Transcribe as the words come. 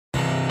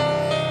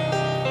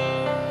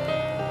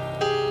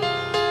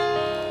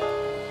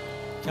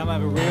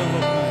have a real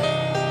look, mate.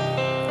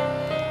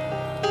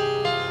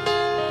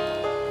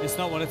 It's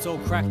not what it's all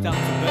cracked up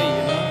to be,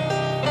 you know?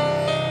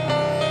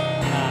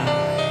 Nah.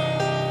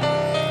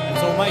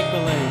 It's all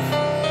make-believe.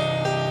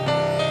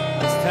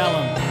 Let's tell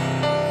them.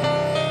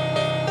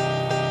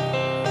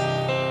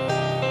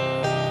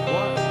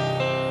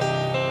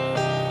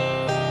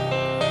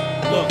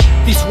 Look,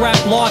 this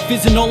rap life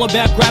isn't all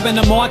about grabbing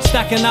a mic,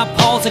 stacking up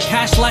piles of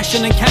cash,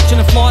 lashing and catching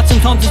a flight.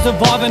 Sometimes it's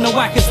surviving the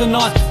wakest the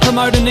night.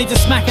 Promoter needs a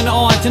smack in the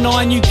eye,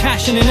 denying you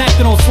cashing and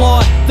acting all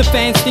sly. The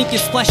fans think you're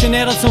splashing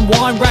out on some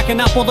wine, racking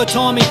up all the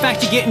time. In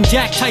fact, you're getting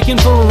jacked, taken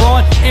for a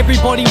ride.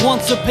 Everybody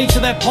wants a piece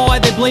of that pie.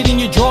 They're bleeding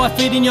you dry,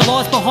 feeding your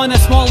lies. Behind that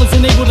smile is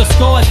an evil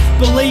disguise.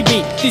 Believe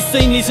me, this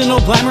scene isn't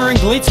all glamour and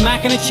glitz.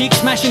 Mackin a chick,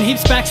 smashing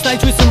hips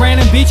backstage with some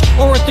random bitch.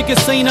 Or at the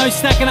casino,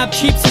 stacking up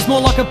chips. It's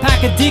more like a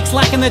pack of dicks,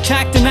 lacking the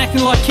tact and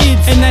acting like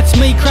kids. And that's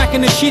me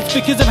cracking the shits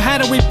because I've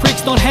had it with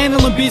pricks, not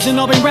handling biz. And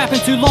I've been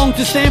rapping too long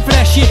to stand for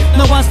that shit.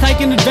 No one's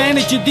taking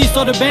advantage of this.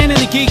 I'd abandon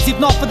the gigs if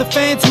not for the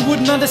fans who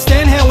wouldn't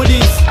understand how it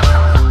is.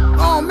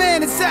 Oh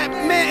man, it's that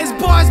man, it's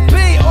Bias B.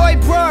 Oi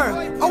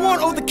bro, I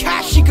want all the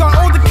cash you got,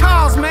 all the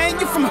cars, man.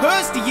 You're from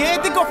Hursty,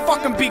 yeah? They got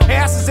fucking big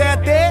houses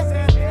out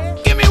there.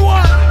 Give me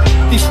one.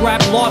 This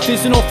rap life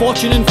isn't all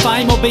fortune and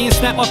fame, or being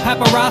snapped by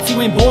paparazzi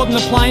when boarding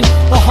the plane,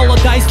 or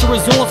holidays to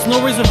resorts,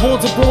 nor is it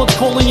hordes of broads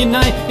calling your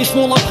name. It's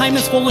more like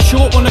payments falling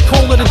short when I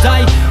call it a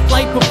day.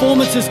 Late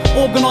performances,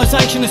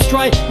 organisation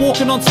astray,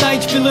 walking on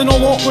stage feeling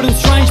all awkward and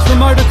strange.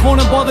 Promoter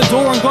cornered by the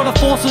door and gotta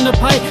force them to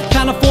pay.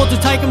 Can't afford to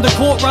take them to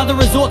court, rather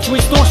resort to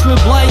extortion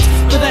with blades.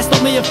 But that's not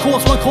me, of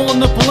course, won't call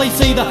them the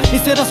police either.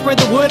 Instead I spread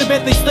the word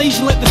about these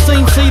thieves and let the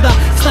scene see the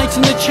snakes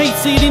and the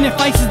cheats. See it in their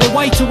faces, they're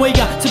way too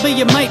eager to be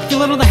your mate.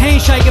 Feel it on the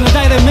handshake and the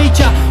day they meet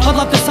ya. I'd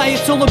love to say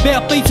it's all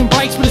about beats and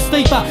breaks, but it's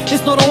deeper.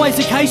 It's not always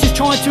the case, just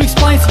trying to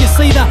explain so you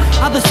see the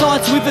other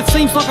side. So if it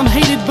seems like I'm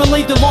heated,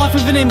 believe the life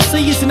of an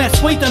MC isn't that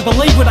sweet. Don't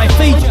believe what they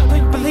feed you.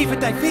 Believe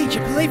it, they feed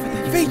you, believe it,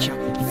 they feed you.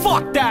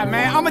 Fuck that,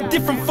 man, I'm a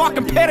different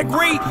fucking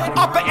pedigree.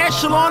 Upper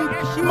echelon,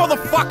 you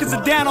motherfuckers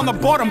are down on the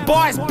bottom.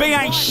 Bias B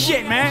ain't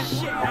shit, man.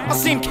 I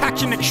see him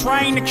catching the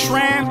train, the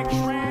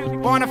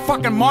tram, buying a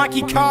fucking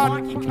Mikey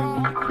card.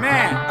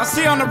 Man, I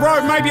see you on the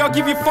road, maybe I'll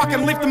give you a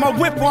fucking lift in my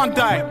whip one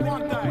day.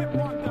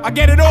 I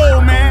get it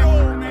all,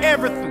 man,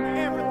 everything.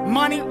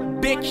 Money,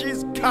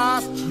 bitches,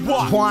 cars,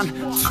 what? 1,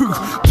 2,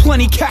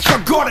 plenty cash,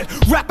 I got it.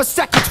 Rapper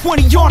stacking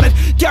 20 on it.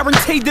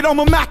 Guaranteed that I'm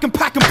a mackin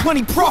packing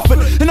plenty profit.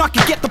 And I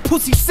can get the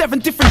pussy 7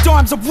 different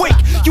dimes a week.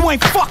 You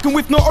ain't fucking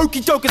with no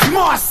okey doke, it's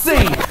my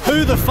scene.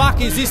 Who the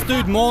fuck is this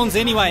dude Maundz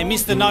anyway?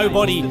 Mr.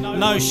 Nobody,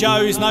 no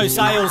shows, no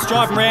sales,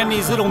 driving around in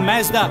his little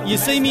Mazda. You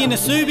see me in a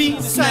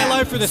Subi? Say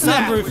hello through the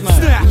sunroof,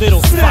 mate.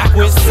 Little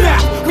fuckwit.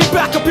 Snap, we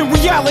back up in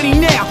reality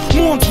now.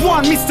 Maundz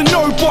 1, Mr.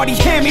 Nobody,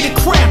 hand me the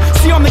crown.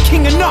 See, I'm the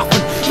king of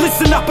nothing.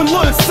 Listen up and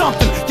learn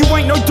something. You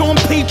ain't no Don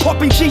P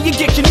popping G, you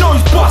get your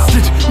nose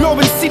busted.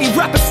 Melbourne City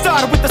rappers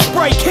started with the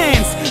spray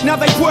cans. Now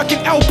they work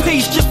at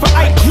LPs just for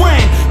 8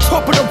 grand.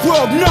 Top of the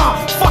world, nah,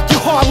 fuck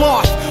your high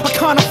life. I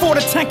can't afford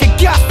a tank of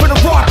gas for the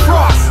right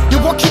price.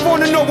 Now what you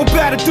wanna know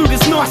about a dude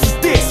as nice as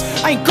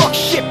this? Ain't got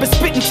shit but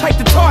spit and take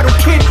the title,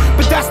 kid.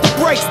 But that's the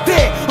breaks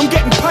there, I'm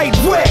getting paid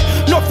where?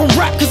 Not from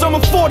rap cause I'm a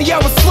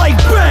 40-hour slave,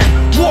 bang.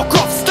 Walk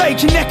off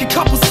stage and neck a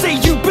couple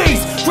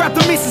CUBs. Grab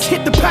the missus,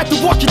 hit the pad to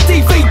watch a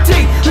DVD.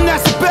 And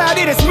that's about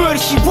it, it's murder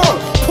she wrote.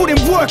 Put in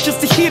work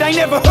just to hear they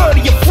never heard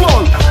of your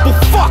flow. But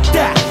fuck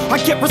that, I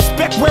get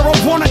respect where I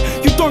want it.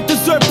 You don't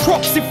deserve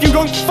props if you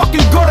don't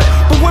fucking got it.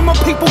 But when my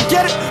people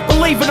get it,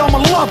 believe it, I'ma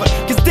love it.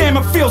 Cause damn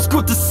it feels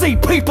good to see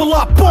people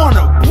up on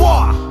it.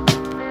 Why?